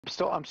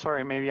I'm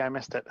sorry, maybe I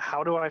missed it.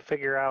 How do I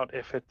figure out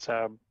if it's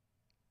a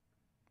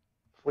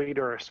fleet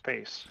or a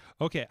space?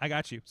 Okay, I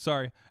got you.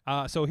 Sorry.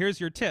 So here's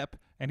your tip,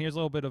 and here's a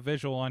little bit of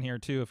visual on here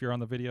too if you're on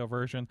the video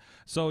version.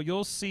 So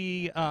you'll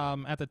see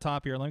at the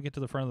top here. Let me get to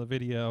the front of the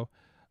video.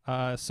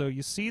 So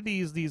you see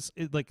these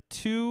like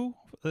two.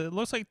 It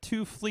looks like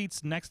two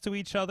fleets next to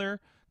each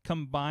other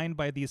combined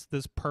by this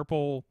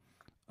purple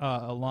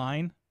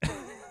line.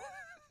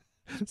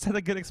 Is that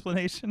a good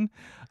explanation?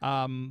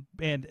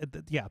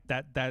 Yeah,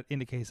 that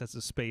indicates that's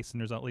a space, and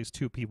there's at least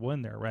two people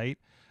in there, right?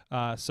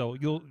 So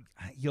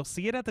you'll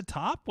see it at the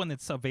top when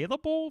it's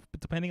available,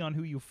 depending on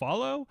who you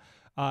follow.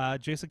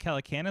 Jason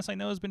Calacanis, I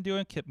know, has been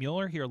doing it. Kip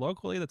Mueller here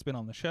locally, that's been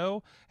on the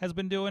show, has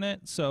been doing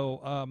it.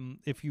 So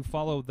if you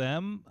follow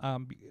them,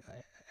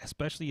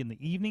 especially in the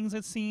evenings,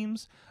 it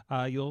seems,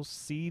 you'll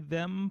see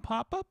them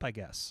pop up, I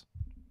guess.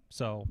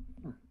 So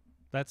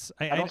that's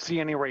I don't see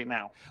any right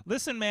now.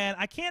 listen, man,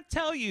 I can't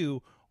tell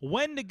you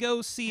when to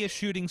go see a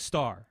shooting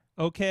star.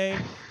 Okay,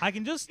 I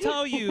can just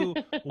tell you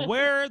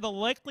where the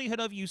likelihood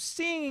of you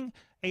seeing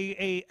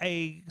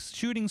a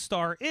shooting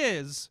star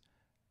is,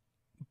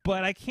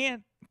 but I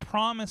can't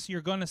promise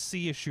you're going to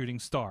see a shooting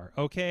star.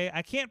 Okay,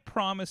 I can't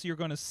promise you're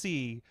going to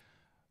see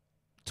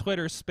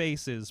Twitter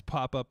Spaces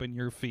pop up in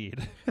your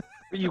feed.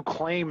 You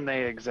claim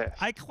they exist.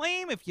 I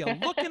claim if you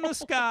look in the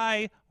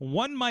sky,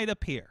 one might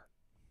appear.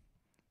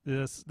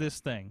 This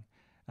thing.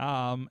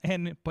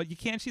 But you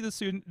can't see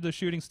the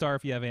shooting star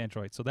if you have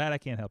Android, so that I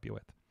can't help you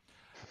with.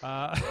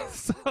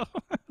 So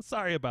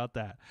sorry about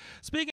that. Speaking